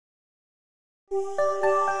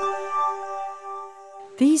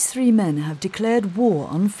These three men have declared war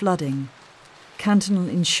on flooding. Cantonal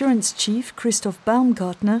Insurance Chief Christoph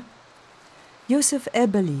Baumgartner, Josef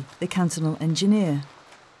Eberli, the cantonal engineer,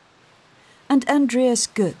 and Andreas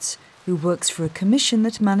Götz, who works for a commission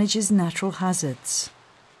that manages natural hazards.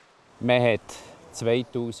 In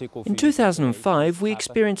 2005, we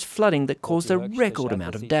experienced flooding that caused a record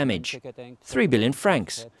amount of damage, 3 billion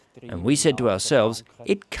francs. And we said to ourselves,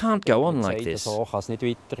 it can't go on like this.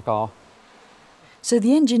 So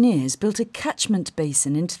the engineers built a catchment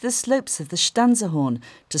basin into the slopes of the Stanzerhorn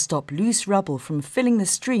to stop loose rubble from filling the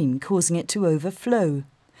stream, causing it to overflow.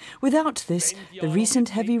 Without this, the recent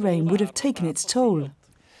heavy rain would have taken its toll.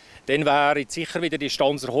 The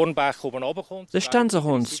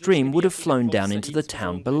Stanzerhorn stream would have flown down into the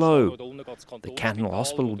town below. The cantonal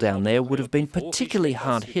hospital down there would have been particularly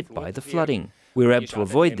hard hit by the flooding. We were able to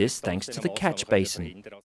avoid this thanks to the catch basin.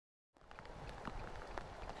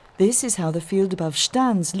 This is how the field above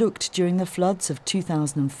Stans looked during the floods of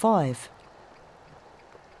 2005.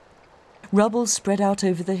 Rubble spread out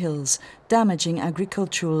over the hills, damaging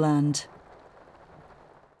agricultural land.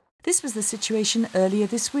 This was the situation earlier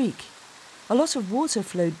this week. A lot of water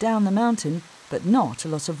flowed down the mountain, but not a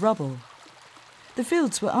lot of rubble. The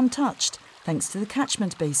fields were untouched, thanks to the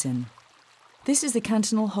catchment basin. This is the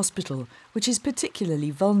cantonal hospital, which is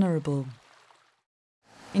particularly vulnerable.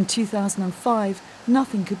 In 2005,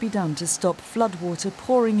 nothing could be done to stop floodwater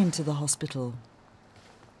pouring into the hospital.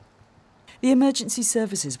 The emergency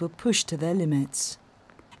services were pushed to their limits.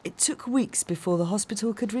 It took weeks before the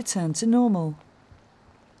hospital could return to normal.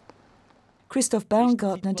 Christoph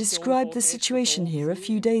Baumgartner described the situation here a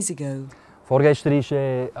few days ago.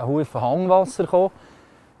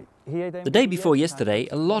 The day before yesterday,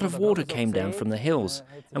 a lot of water came down from the hills,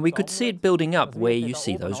 and we could see it building up where you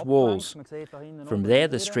see those walls. From there,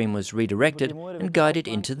 the stream was redirected and guided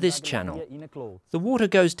into this channel. The water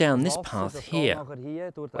goes down this path here.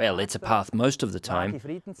 Well, it's a path most of the time,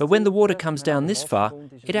 but when the water comes down this far,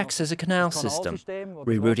 it acts as a canal system,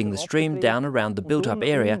 rerouting the stream down around the built-up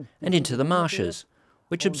area and into the marshes,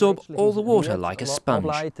 which absorb all the water like a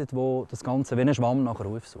sponge.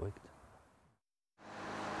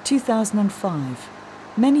 2005.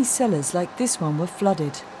 Many cellars like this one were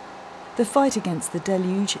flooded. The fight against the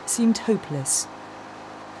deluge seemed hopeless.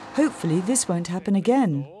 Hopefully this won't happen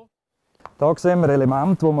again.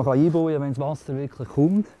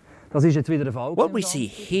 What we see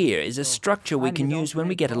here is a structure we can use when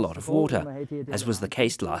we get a lot of water, as was the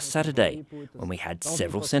case last Saturday, when we had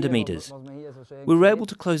several centimetres. We were able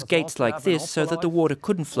to close gates like this so that the water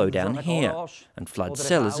couldn't flow down here and flood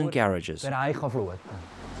cellars and garages.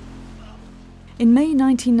 In May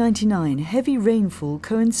 1999, heavy rainfall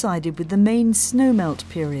coincided with the main snowmelt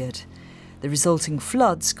period. The resulting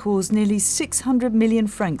floods caused nearly 600 million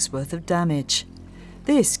francs worth of damage.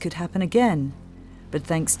 This could happen again, but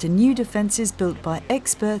thanks to new defences built by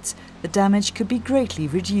experts, the damage could be greatly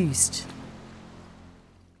reduced.